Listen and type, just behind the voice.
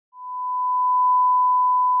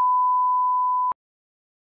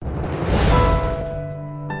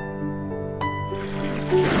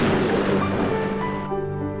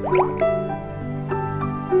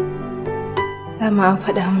Dama an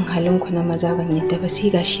faɗa min halinku na maza ban yadda ba sai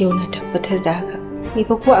gashi yau na tabbatar da haka. Ni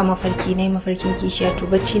fa ko a mafarki na yi mafarkin kishiya to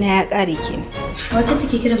bacci na ya ƙare kenan. Wace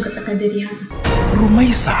take kiran ka tsakar dare haka?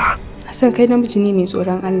 Rumaisa. Na san kai namiji ne mai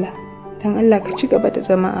tsoron Allah. Dan Allah ka ci gaba da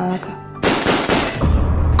zama a haka.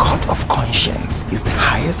 Court of conscience is the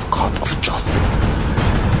highest court of justice.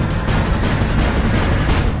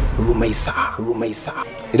 Rumaisa.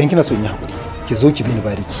 Idan kina so in yi hakuri, ki zo ki bi ni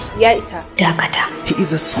bariki. Ya isa. Dakata. He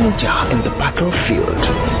is a soldier in the battlefield.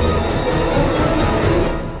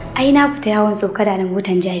 Ai na fita yawon tsokada na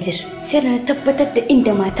motan Jabir. Sai na tabbatar da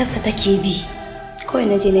inda matarsa take bi. Kawai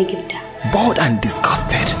na je na gifta. Bored and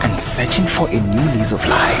disgusted and searching for a new lease of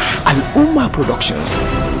life, Al-Umma Productions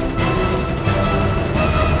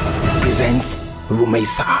presents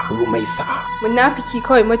Rumaisa. Munafiki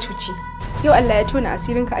kawai macuci. Yau Allah ya tona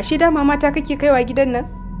asirinka. Ashe dama mata kake kaiwa gidan nan?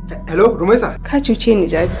 Hello, Rumaisa. Ka cuce ni,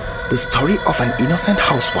 Jabi. The story of an innocent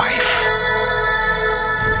housewife.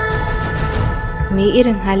 Me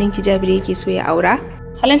irin halin ki Jabir yake so ya aura?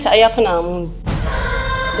 Halinta ai yafi na muni.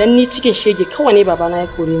 Dan ni cikin shege kawai ne babana ya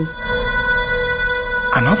kore ni.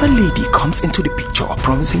 Another lady comes into the picture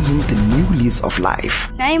promising him the new lease of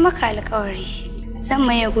life. Na yi maka alƙawari. Zan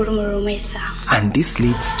maye gurbin Rumaisa. And this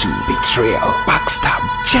leads to betrayal, backstab,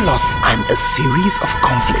 jealous, and a series of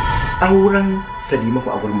conflicts. Auren Salima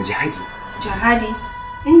ko a gurin jihadi. Jihadi?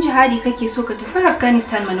 In jihadi kake so ka tafi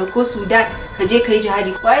Afghanistan mana ko Sudan ka je kai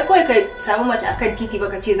jihadi. Wai kawai ka samu mace akan titi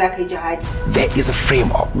ba ka ce za ka yi jihadi. There is a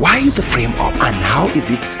frame up. Why the frame up and how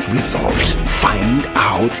is it resolved? Find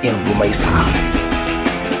out in Rumaisa.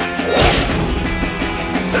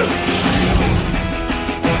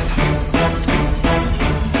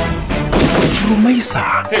 Rumaisa.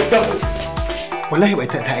 Wallahi bai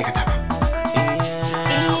ta aikata ba.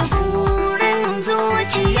 Burin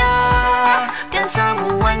zuciya ta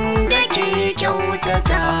samu wanda ke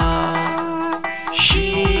kyautata.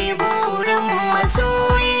 Shi burin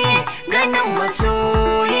masoyi ganin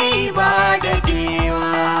masoyi ba da dewa.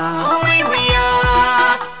 Komai wuya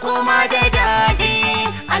kuma da daɗi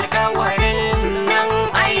alƙawarin nan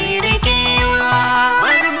ai riƙewa.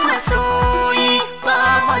 Barin masoyi ba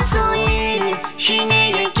masoyi shi ne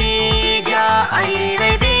yake ja ai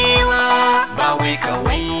rabewa. Ba wai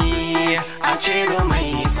kawai a ce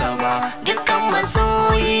Rumaisa ba, dukkan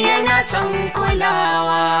masoyi yana son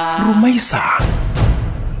kulawa. Rumaisa.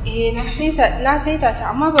 Na saita ta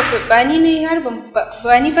amma ba ni ne har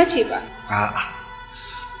ba ni bace ba. A'a.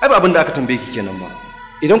 Ai ba abin da aka tambaye ki kenan ba.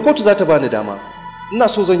 Idan kotu za ta bani dama, ina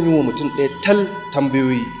so zan yi wa mutum ɗaya tal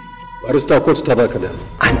tambayoyi. Barista kotu ta baka dama.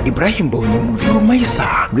 An Ibrahim Bawni movie,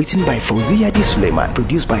 Rumaisa, written by Fauziya D. Suleiman,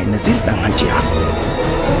 produced by Nazir Dan Hajiya.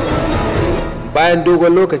 Bayan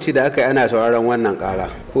dogon lokaci da aka yi ana sauraron wannan ƙara,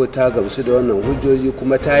 ko ta gamsu da wannan hujjoji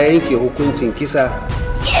kuma ta yanke hukuncin kisa.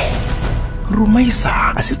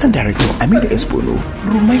 Rumaisa, Assistant Director Amir Esbono.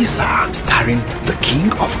 Rumaisa, starring the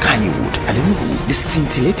King of Kannywood, Alinuhu, the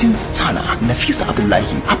scintillating stunner Nafisa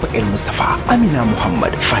Abdullahi, Abba El Mustafa, Amina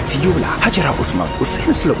Muhammad, Fatiola, Hajara Usman,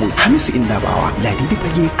 Usain Slabu, Hamisu Indabawa, Ladidi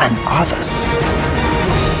Page, and others.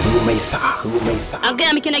 Rumaisa. An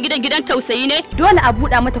gaya miki na gidan tausayi ne? Dole a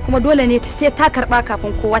buɗa mata kuma dole ne ta sai ta karɓa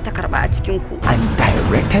kafin kowa ta karɓa a cikin ku. And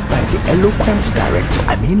directed by the eloquent director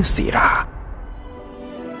Aminu Sera.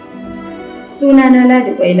 Sunana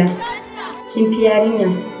Ladi Kwaila. Kin fi yarinya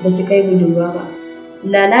da ki kai budurwa ba.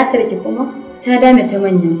 Lalatar ki kuma ta dame ta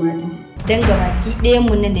manyan mata. Dan gabaki ɗayan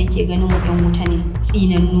mun nan da yake ganin mu ɗan wuta ne,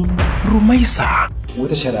 tsinannu. Rumaisa.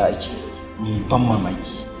 Wata shari'a ake mai ban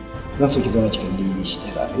mamaki. Zan so ki zauna ki kalli shi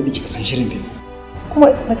da ra'ayi da kika san shirin fim.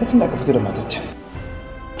 Kuma naga tunda aka fito da matar can.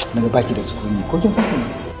 Naga baki da sukuni ko kin san ta ne?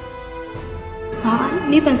 A'a,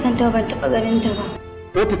 ni ban san ta ban taɓa ganin ta ba.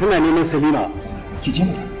 Wata tana neman Salima. Ki je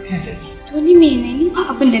mu ta yake. To ni menene?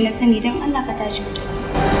 Ba abin da na sani dan Allah ka tashi mu tafi.